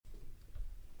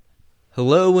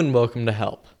Hello and welcome to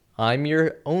Help. I'm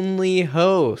your only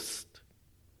host.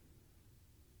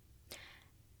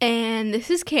 And this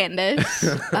is Candace.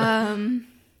 Not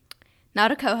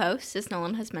a co-host, as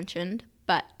Nolan has mentioned,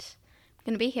 but I'm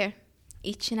going to be here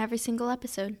each and every single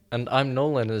episode. And I'm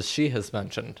Nolan, as she has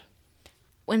mentioned.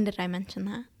 When did I mention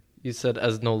that? You said,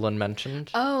 as Nolan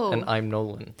mentioned. Oh. And I'm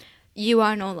Nolan. You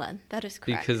are Nolan. That is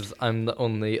correct. Because I'm the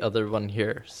only other one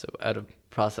here, so out of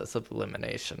process of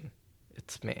elimination,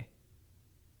 it's me.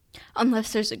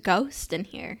 Unless there's a ghost in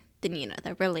here, then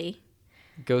they're really...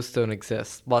 Ghosts don't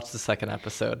exist. Watch the second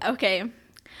episode. Okay.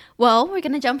 Well, we're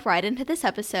going to jump right into this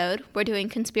episode. We're doing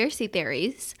conspiracy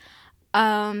theories.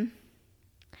 I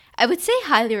would say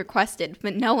highly requested,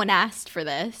 but no one asked for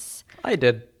this. I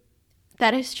did.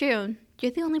 That is true.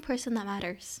 You're the only person that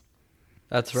matters.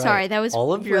 That's right. Sorry, that was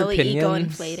all of your really opinions,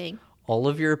 ego-inflating. All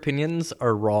of your opinions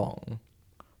are wrong.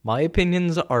 My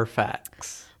opinions are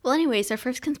facts. Well, anyways, our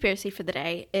first conspiracy for the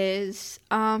day is,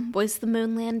 was the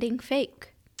moon landing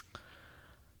fake?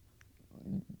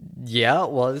 Yeah, it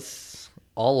was.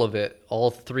 All of it. All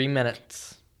 3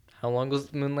 minutes. How long was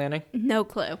the moon landing? No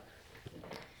clue.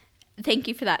 Thank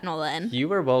you for that, Nolan. You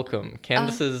were welcome.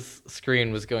 Candace's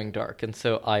screen was going dark, and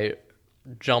so I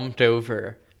jumped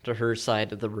over to her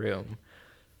side of the room,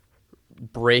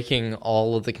 breaking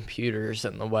all of the computers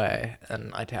in the way,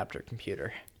 and I tapped her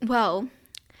computer. Well,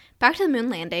 back to the moon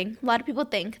landing. A lot of people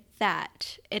think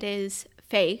that it is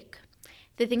fake.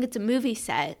 They think it's a movie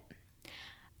set.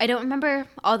 I don't remember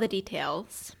all the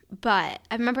details, but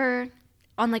I remember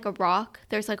on like a rock,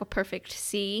 there's like a perfect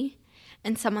C,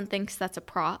 and someone thinks that's a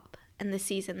prop, and the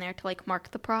C's in there to like mark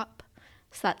the prop.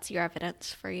 So that's your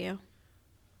evidence for you.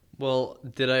 Well,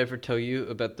 did I ever tell you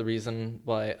about the reason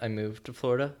why I moved to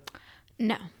Florida?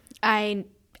 No.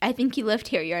 I think you lived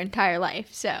here your entire life,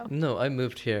 so. No, I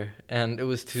moved here, and it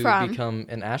was to become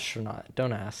an astronaut.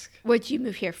 Don't ask. Where'd you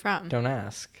move here from? Don't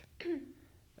ask.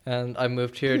 And I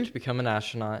moved here to become an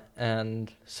astronaut,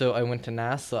 and so I went to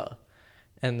NASA.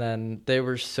 And then they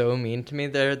were so mean to me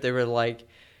there. They were like,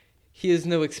 he has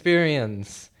no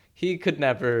experience. He could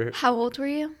never... How old were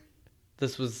you? I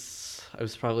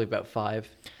was probably about 5.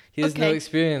 He has no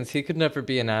experience. He could never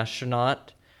be an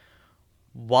astronaut.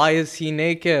 Why is he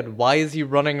naked? Why is he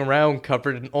running around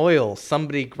covered in oil?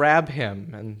 Somebody grab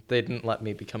him. And they didn't let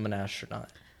me become an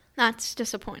astronaut. That's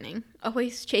disappointing.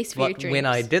 Always chase for your dreams. When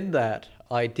I did that,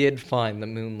 I did find the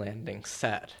moon landing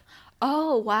set.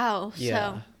 Oh, wow.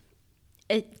 Yeah.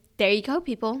 So, there you go,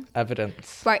 people.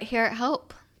 Evidence. Right here at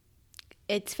Help.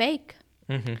 It's fake.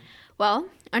 Mm-hmm. Well,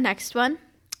 our next one,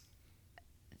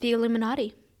 the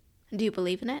Illuminati. Do you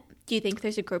believe in it? Do you think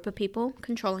there's a group of people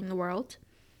controlling the world?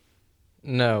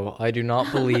 No, I do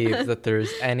not believe that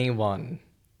there's anyone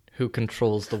who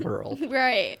controls the world.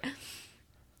 Right.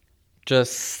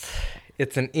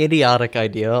 It's an idiotic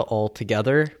idea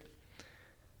altogether.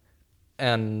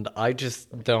 And I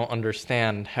just don't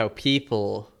understand how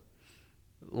people,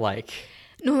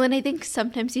 Nolan, I think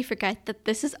sometimes you forget that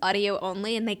this is audio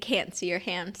only and they can't see your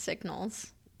hand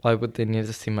signals. Why would they need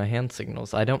to see my hand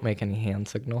signals? I don't make any hand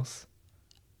signals.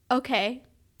 Okay.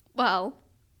 Well.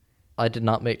 I did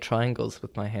not make triangles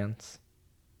with my hands.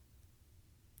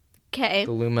 Okay.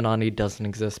 The Illuminati doesn't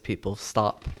exist, people.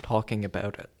 Stop talking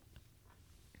about it.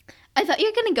 I thought you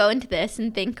were going to go into this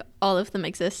and think all of them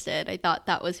existed. I thought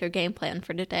that was your game plan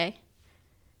for today.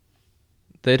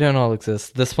 They don't all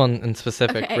exist. This one in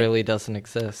specific really doesn't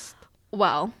exist.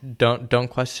 Well. Don't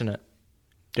question it.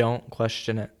 Don't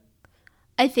question it.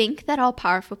 I think that all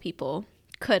powerful people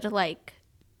could,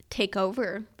 take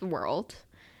over the world.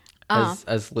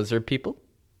 As lizard people?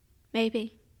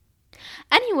 Maybe.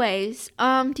 Anyways,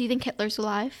 do you think Hitler's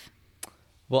alive?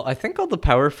 Well, I think all the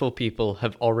powerful people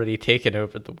have already taken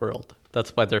over the world.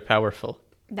 That's why they're powerful.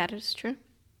 That is true.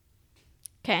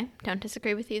 Okay, don't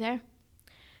disagree with you there.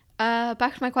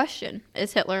 Back to my question.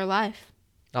 Is Hitler alive?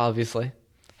 Obviously.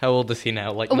 How old is he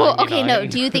now? 99? No.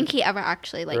 Do you think he ever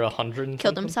actually, or 100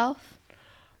 killed himself?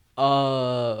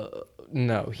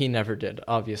 No, he never did,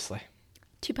 obviously.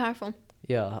 Too powerful.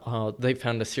 Yeah, they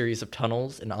found a series of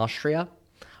tunnels in Austria.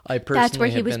 That's where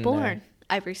he was born,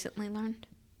 I've recently learned.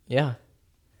 Yeah.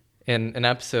 In an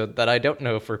episode that I don't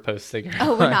know if we're posting or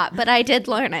Oh, we're not, but I did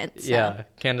learn it. So. Yeah,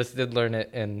 Candace did learn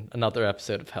it in another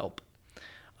episode of Help,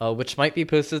 which might be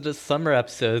posted as summer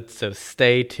episodes, so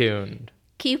stay tuned.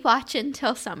 Keep watching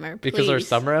till summer, please. Because our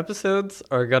summer episodes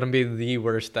are going to be the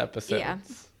worst episodes. Yeah.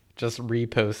 Just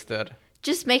reposted.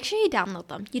 Just make sure you download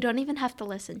them. You don't even have to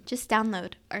listen. Just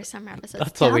download our summer episodes.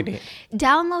 That's all we need.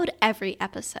 Download every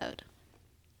episode.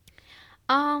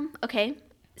 Okay.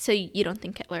 So you don't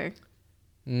think Hitler...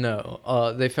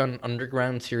 No. They found an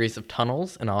underground series of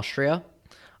tunnels in Austria.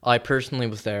 I personally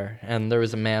was there, and there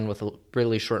was a man with a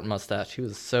really short mustache. He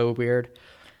was so weird.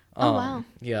 Oh, wow.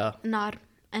 Yeah. An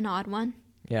odd one.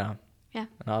 Yeah. Yeah.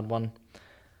 An odd one.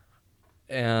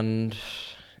 And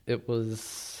it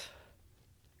was...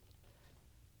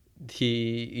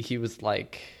 He was,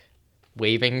 like,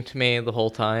 waving to me the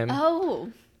whole time.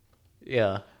 Oh.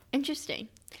 Yeah. Interesting.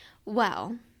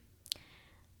 Well,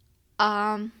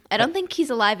 I don't think he's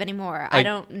alive anymore. I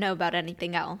don't know about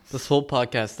anything else. This whole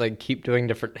podcast, I keep doing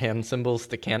different hand symbols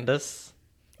to Candace.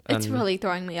 It's really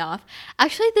throwing me off.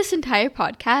 Actually, this entire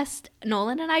podcast,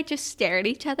 Nolan and I just stare at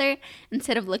each other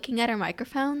instead of looking at our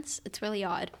microphones. It's really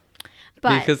odd.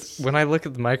 But because when I look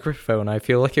at the microphone, I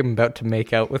feel like I'm about to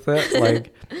make out with it.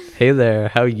 Like, hey there,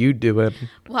 how you doing?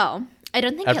 Well, I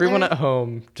don't think everyone Hitler... at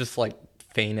home just like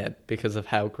fainted because of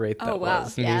how great that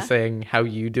was. Yeah. Me saying how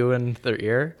you doing to their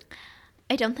ear.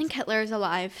 I don't think Hitler is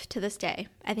alive to this day.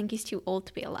 I think he's too old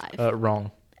to be alive.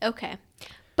 Wrong. Okay.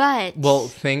 But... Well,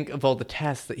 think of all the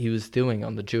tests that he was doing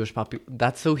on the Jewish population.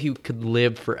 That's so he could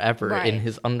live forever in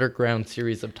his underground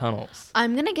series of tunnels.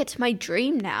 I'm going to get to my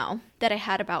dream now that I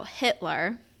had about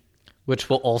Hitler. Which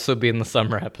will also be in the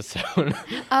summer episode.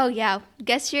 Oh, yeah.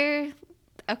 Guess you're...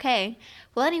 Okay.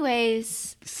 Well,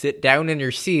 anyways... Sit down in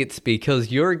your seats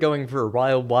because you're going for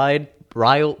a wild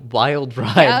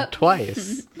ride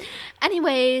twice.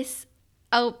 Anyways,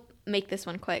 I'll make this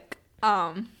one quick.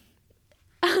 The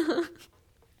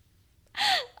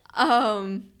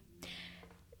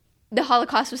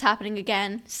Holocaust was happening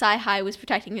again. Sci-Hi was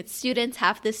protecting its students.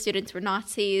 Half of the students were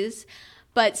Nazis,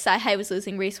 but Sci-Hi was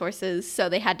losing resources, so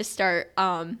they had to start,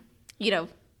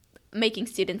 making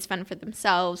students fend for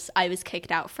themselves. I was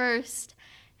kicked out first,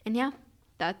 and yeah,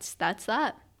 that's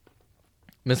that.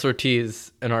 Miss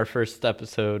Ortiz, in our first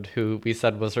episode, who we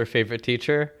said was her favorite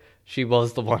teacher, she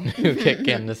was the one who kicked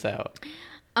Candace out.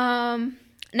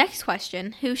 Next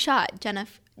question: who shot John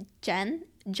F.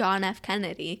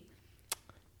 Kennedy?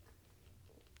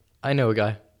 I know a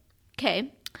guy.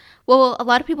 Okay. Well, a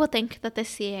lot of people think that the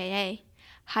CIA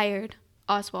hired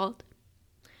Oswald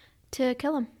to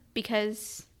kill him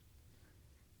because,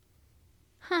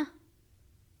 I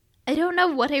don't know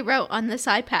what I wrote on this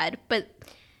iPad, but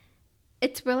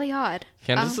it's really odd.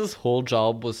 Candace's whole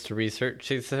job was to research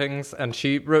these things, and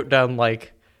she wrote down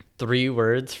like 3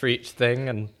 words for each thing,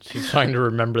 and she's trying to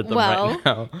remember them right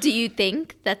now. Do you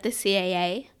think that the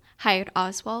CIA hired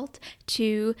Oswald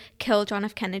to kill John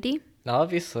F. Kennedy?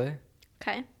 Obviously.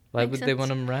 Okay. Why would they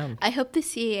want him around? I hope the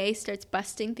CIA starts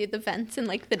busting through the vents and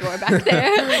like the door back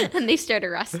there and they start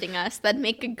arresting us. That'd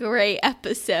make a great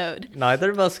episode.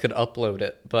 Neither of us could upload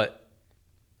it, but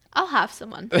I'll have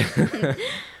someone.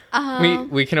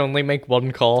 We can only make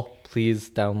one call. Please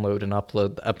download and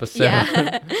upload the episode.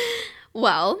 Yeah.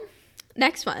 Well,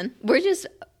 next one. We're just,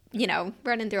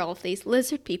 running through all of these.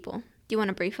 Lizard people. Do you want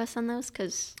to brief us on those?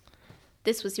 Because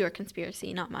this was your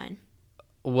conspiracy, not mine.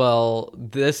 Well,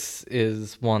 this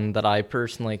is one that I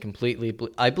personally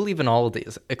I believe in all of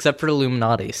these, except for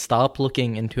Illuminati. Stop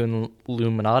looking into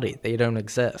Illuminati. They don't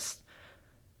exist.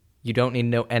 You don't need to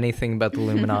know anything about the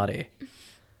Illuminati.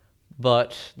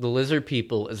 But the lizard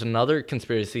people is another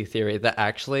conspiracy theory that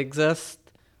actually exists,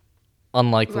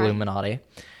 unlike the Illuminati.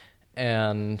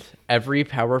 And every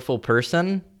powerful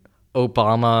person,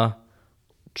 Obama,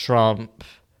 Trump,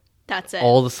 that's it.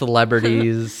 All the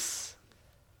celebrities.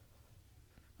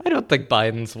 I don't think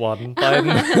Biden's won.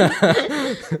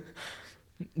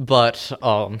 But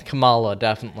Kamala,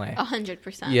 definitely.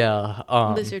 100%. Yeah.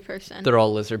 Lizard person. They're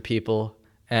all lizard people.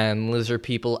 And lizard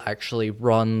people actually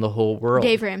run the whole world.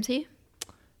 Dave Ramsey?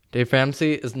 Dave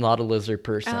Ramsey is not a lizard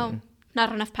person. Oh,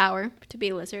 not enough power to be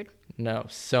a lizard. No,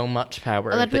 so much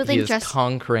power that he is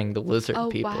conquering the lizard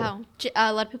people. Oh, wow.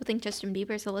 A lot of people think Justin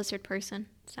Bieber is a lizard person.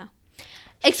 So,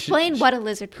 explain what a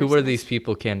lizard person is. Who are these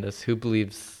people, Candace? Who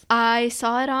believes... I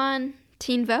saw it on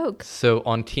Teen Vogue. So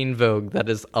on Teen Vogue, that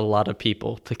is a lot of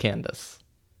people to Candace.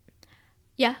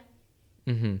 Yeah.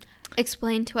 Mm-hmm.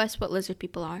 Explain to us what lizard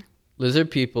people are. Lizard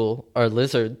people are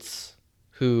lizards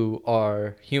who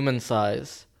are human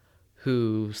size,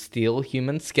 who steal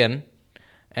human skin,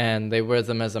 and they wear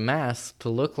them as a mask to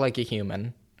look like a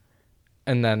human,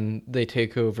 and then they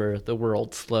take over the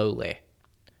world slowly.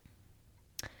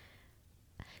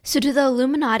 So do the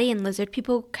Illuminati and lizard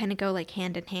people kind of go like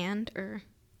hand in hand, or?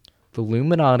 The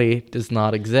Illuminati does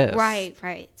not exist. Right.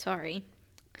 Sorry.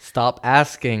 Stop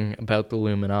asking about the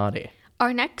Illuminati.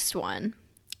 Our next one,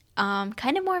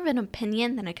 kind of more of an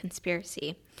opinion than a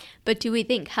conspiracy. But do we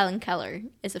think Helen Keller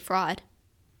is a fraud?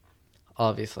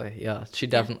 Obviously, yeah. She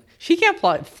definitely... Yeah. She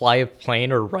can't fly a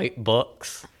plane or write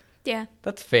books. Yeah.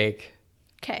 That's fake.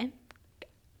 Okay.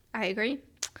 I agree.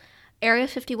 Area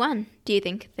 51. Do you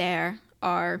think they're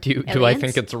are Do I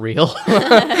think it's real?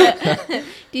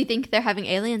 Do you think they're having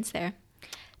aliens there?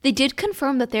 They did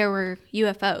confirm that there were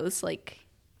UFOs. Like,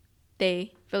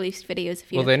 they released videos of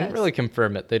UFOs. Well, they didn't really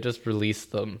confirm it. They just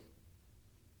released them.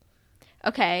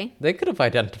 Okay. They could have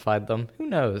identified them. Who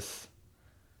knows?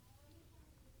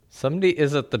 Somebody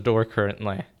is at the door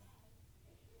currently.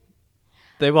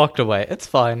 They walked away. It's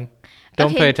fine.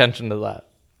 Don't pay attention to that.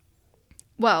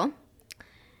 Well,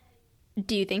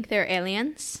 do you think they're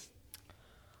aliens?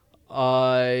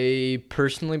 I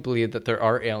personally believe that there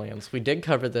are aliens. We did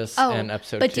cover this in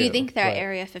episode 2. But do you think they're at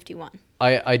Area 51?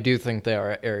 I do think they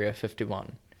are at Area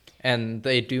 51. And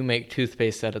they do make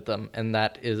toothpaste out of them, and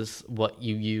that is what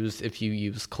you use if you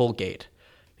use Colgate.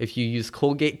 If you use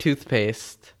Colgate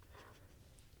toothpaste...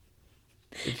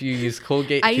 I use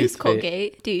Colgate.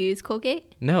 Do you use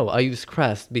Colgate? No, I use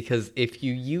Crest, because if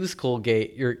you use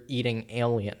Colgate, you're eating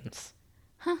aliens.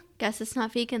 Huh, guess it's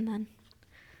not vegan then.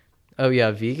 Oh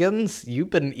yeah, vegans? You've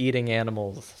been eating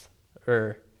animals.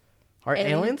 Are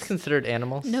aliens considered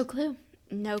animals? No clue.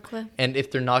 And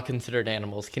if they're not considered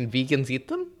animals, can vegans eat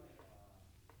them?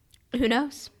 Who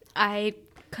knows? I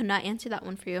could not answer that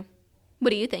one for you.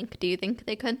 What do you think? Do you think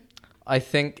they could? I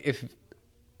think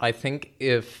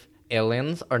if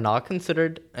aliens are not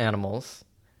considered animals,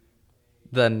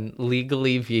 then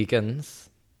legally vegans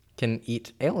can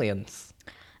eat aliens.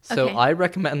 So Okay. I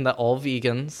recommend that all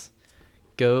vegans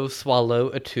go swallow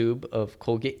a tube of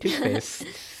Colgate toothpaste.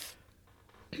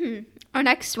 Our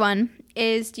next one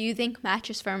is, do you think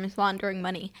Mattress Firm is laundering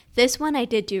money? This one I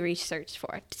did do research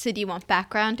for. So do you want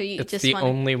background, or you It's just the want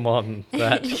only one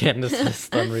that Candace has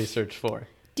done research for.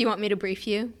 Do you want me to brief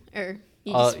you, or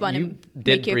you just want You to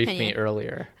did make your brief opinion? me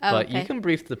earlier, Oh, but okay. you can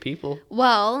brief the people.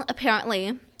 Well,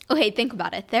 apparently, okay, think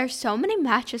about it. There's so many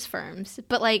mattress firms,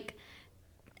 but like,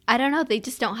 I don't know, they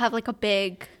just don't have like a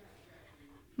big.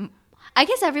 I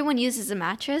guess everyone uses a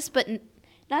mattress, but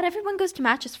not everyone goes to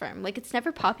Mattress Firm. Like, it's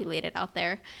never populated out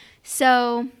there.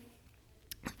 So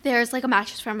there's like a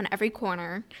mattress firm in every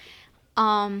corner.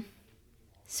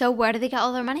 So where do they get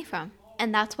all their money from?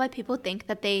 And that's why people think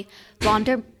that they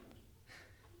launder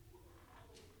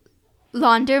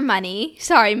money.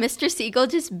 Sorry, Mr. Siegel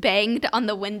just banged on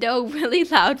the window really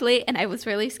loudly, and I was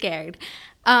really scared.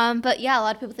 But yeah, a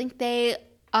lot of people think they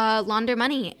launder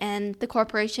money, and the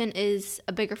corporation is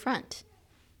a bigger front.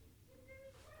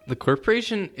 The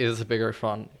corporation is a bigger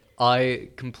front. I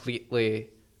completely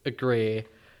agree.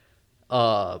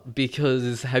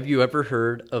 Because have you ever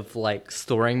heard of like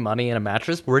storing money in a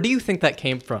mattress? Where do you think that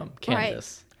came from,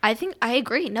 Candace? Right. I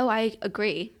agree. No, I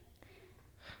agree.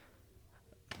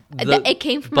 It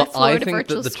came from a Florida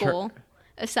virtual school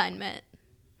assignment.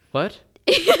 What?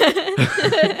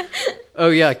 Oh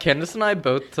yeah, Candace and I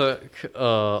both took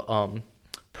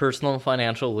personal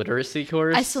financial literacy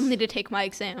course. I still need to take my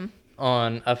exam.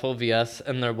 On FLVS,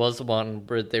 and there was one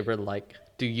where they were like,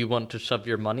 do you want to shove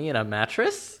your money in a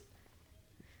mattress?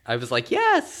 I was like,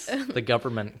 yes! The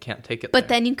government can't take it But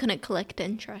there. then you couldn't collect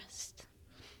interest.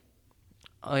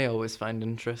 I always find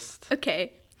interest.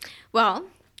 Okay. Well,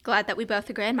 glad that we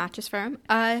both agree on Mattress Firm.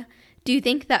 Do you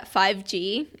think that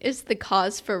 5G is the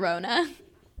cause for Rona?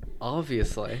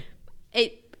 Obviously.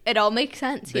 It all makes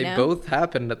sense, you know? They both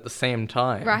happened at the same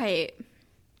time. Right.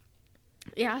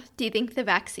 Yeah. Do you think the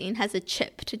vaccine has a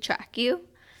chip to track you?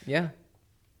 Yeah.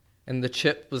 And the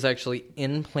chip was actually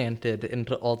implanted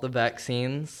into all the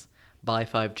vaccines by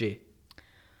 5G.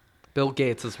 Bill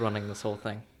Gates is running this whole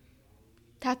thing.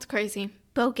 That's crazy.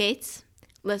 Bill Gates,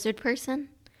 lizard person.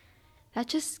 That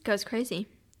just goes crazy.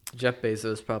 Jeff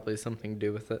Bezos probably has something to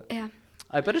do with it. Yeah.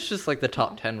 I bet it's just like the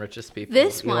top 10 richest people.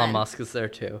 This Elon one. Musk is there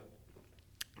too.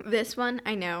 This one,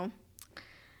 I know.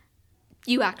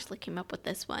 You actually came up with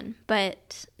this one.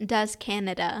 But does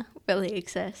Canada really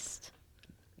exist?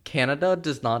 Canada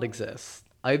does not exist.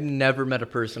 I've never met a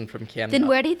person from Canada. Then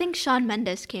where do you think Shawn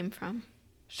Mendes came from?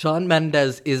 Shawn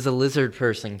Mendes is a lizard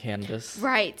person, Candace.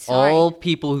 Right, sorry. All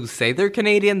people who say they're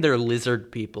Canadian, they're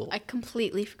lizard people. I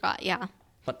completely forgot, yeah.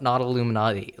 But not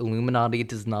Illuminati. Illuminati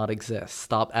does not exist.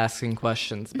 Stop asking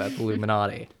questions about the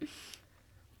Illuminati.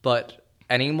 But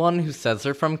anyone who says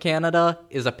they're from Canada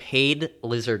is a paid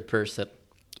lizard person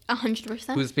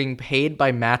 100%. who's being paid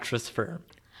by Mattress Firm.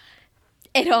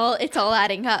 It's all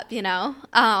adding up, you know?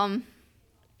 And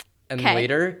Okay.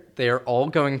 later, they are all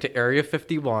going to Area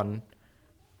 51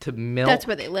 to milk. That's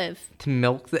where they live. To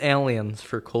milk the aliens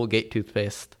for Colgate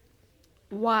toothpaste.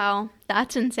 Wow,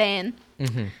 that's insane.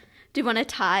 Mm-hmm. Do you want to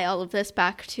tie all of this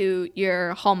back to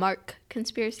your Hallmark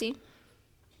conspiracy?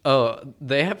 Oh,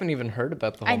 they haven't even heard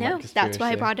about the I Hallmark know, conspiracy. that's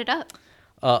why I brought it up.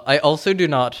 I also do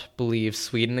not believe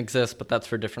Sweden exists, but that's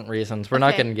for different reasons. We're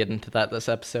not Okay. going to get into that this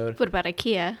episode. What about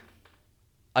IKEA?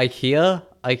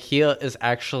 IKEA is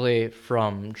actually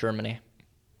from Germany.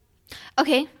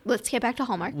 Okay, let's get back to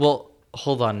Hallmark. Well,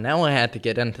 hold on. Now I had to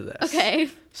get into this. Okay.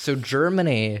 So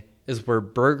Germany is where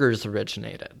burgers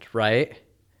originated, right?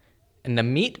 And the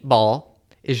meatball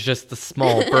is just a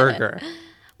small burger.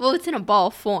 Well, it's in a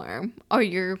ball form. Are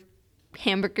your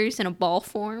hamburgers in a ball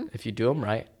form? If you do them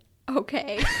right.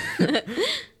 Okay.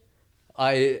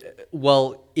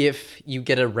 Well, if you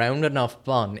get a round enough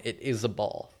bun, it is a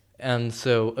ball. And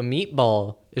so a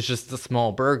meatball is just a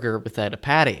small burger without a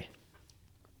patty.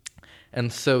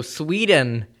 And so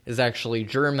Sweden is actually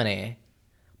Germany,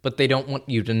 but they don't want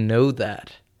you to know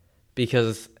that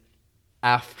because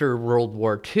after World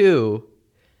War II,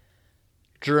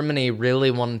 Germany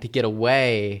really wanted to get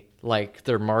away, like,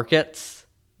 their markets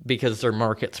because their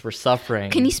markets were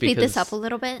suffering. Can you speed this up a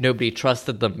little bit? Nobody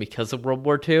trusted them because of World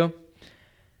War II.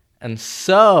 And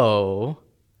so,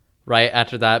 right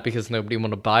after that, because nobody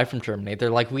wanted to buy from Germany, they're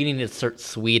like, we need to start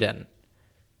Sweden.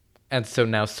 And so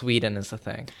now Sweden is a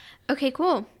thing. Okay,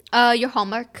 cool. Your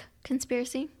Hallmark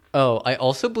conspiracy? Oh, I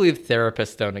also believe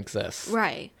therapists don't exist.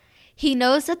 Right. He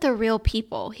knows that they're real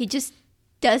people. He just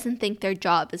doesn't think their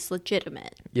job is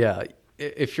legitimate. Yeah.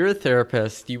 If you're a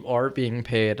therapist, you are being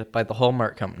paid by the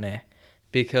Hallmark company.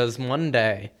 Because one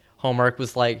day, Hallmark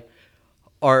was like,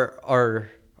 our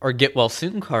get well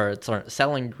soon cards aren't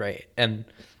selling great. And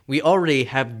we already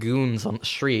have goons on the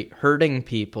street hurting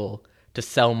people to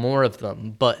sell more of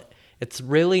them. But it's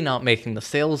really not making the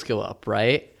sales go up,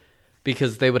 right?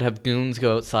 Because they would have goons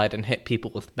go outside and hit people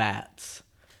with bats.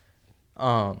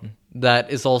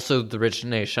 That is also the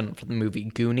origination for the movie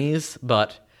Goonies,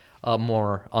 but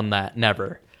more on that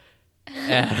never.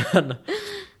 And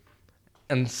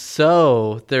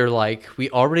so they're like,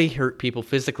 we already hurt people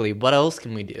physically. What else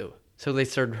can we do? So they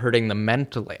started hurting them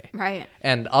mentally. Right.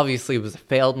 And obviously it was a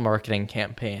failed marketing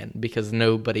campaign because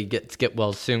nobody gets get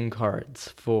well soon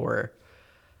cards for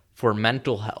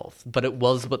mental health, but it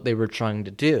was what they were trying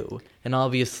to do. And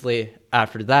obviously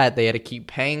after that they had to keep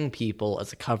paying people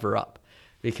as a cover-up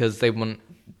because they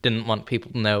didn't want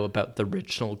people to know about the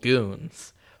original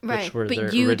goons, right. which were but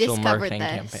their you original discovered marketing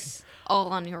this campaign. All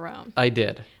on your own. I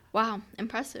did. Wow,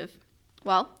 impressive.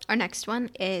 Well, our next one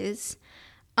is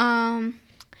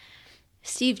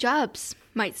Steve Jobs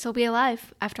might still be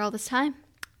alive after all this time.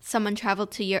 Someone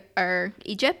traveled to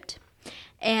Egypt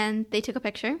and they took a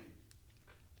picture.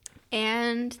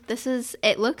 And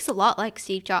it looks a lot like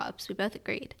Steve Jobs. We both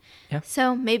agreed. Yeah.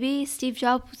 So maybe Steve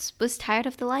Jobs was tired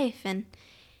of the life and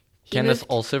Candace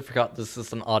also forgot this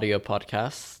is an audio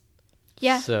podcast.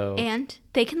 Yeah, and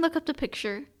they can look up the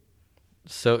picture.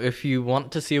 So if you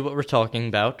want to see what we're talking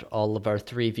about, all of our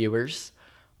 3 viewers,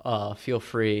 feel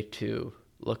free to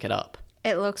look it up.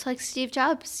 It looks like Steve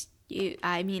Jobs.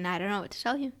 I don't know what to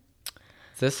tell you.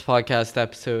 This podcast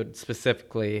episode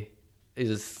specifically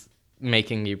is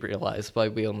making you realize why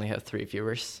we only have 3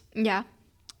 viewers. Yeah.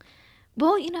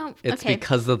 Well, It's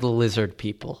because of the lizard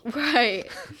people. Right.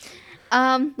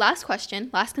 Last question,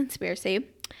 last conspiracy.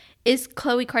 Is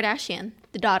Khloe Kardashian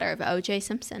the daughter of O.J.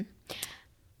 Simpson?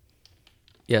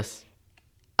 Yes.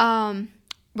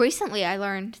 Recently I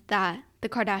learned that the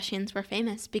Kardashians were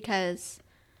famous because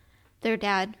their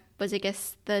dad was, I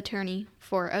guess, the attorney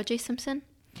for O.J. Simpson.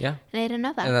 Yeah. And I didn't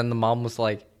know that. And then the mom was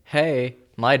like, hey,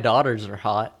 my daughters are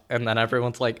hot. And then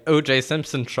everyone's like, O.J.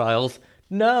 Simpson trials.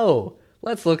 No,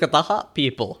 let's look at the hot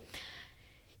people.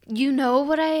 You know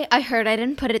what I heard? I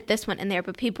didn't put this one in there,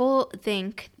 but people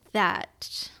think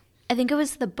that, I think it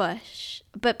was the Bush,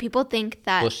 but people think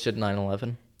that Bush did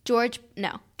 9/11? George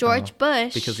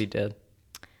Bush. Because he did.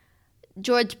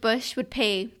 George Bush would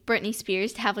pay Britney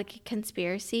Spears to have like a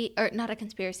conspiracy, or not a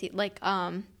conspiracy, like,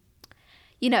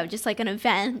 just like an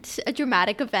event, a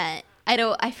dramatic event.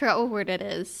 I forgot what word it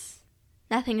is.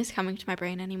 Nothing is coming to my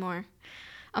brain anymore.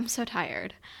 I'm so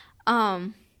tired.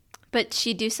 But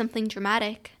she'd do something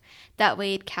dramatic. That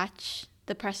way it'd catch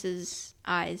the press's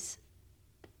eyes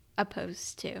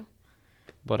opposed to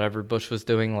whatever Bush was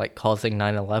doing, like causing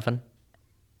 9/11.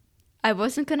 I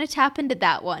wasn't going to tap into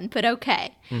that one, but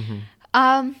okay. Mm-hmm.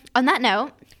 On that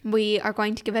note, we are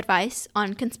going to give advice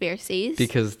on conspiracies.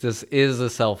 Because this is a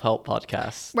self-help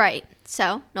podcast. Right.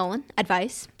 So, Nolan,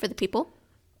 advice for the people.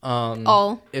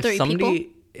 All 3 people.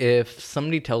 If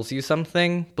somebody tells you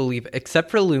something, believe it,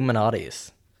 except for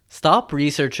Illuminatis. Stop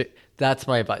researching. That's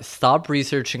my advice. Stop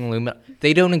researching Illuminati.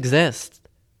 They don't exist.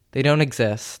 They don't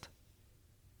exist.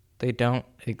 They don't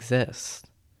exist.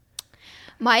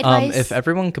 My advice... if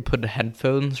everyone could put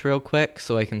headphones real quick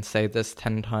so I can say this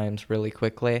 10 times really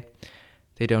quickly.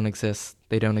 They don't exist.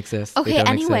 They don't exist. Okay, they don't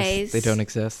anyways. Exist. They don't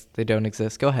exist. They don't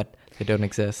exist. Go ahead. They don't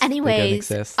exist. Anyways, they don't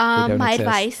exist. They don't my exist.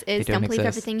 advice is They don't don't believe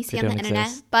exist. everything you see They on the don't internet,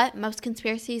 exist. but most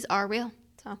conspiracies are real.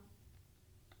 So.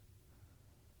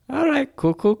 All right.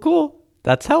 Cool.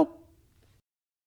 That's help.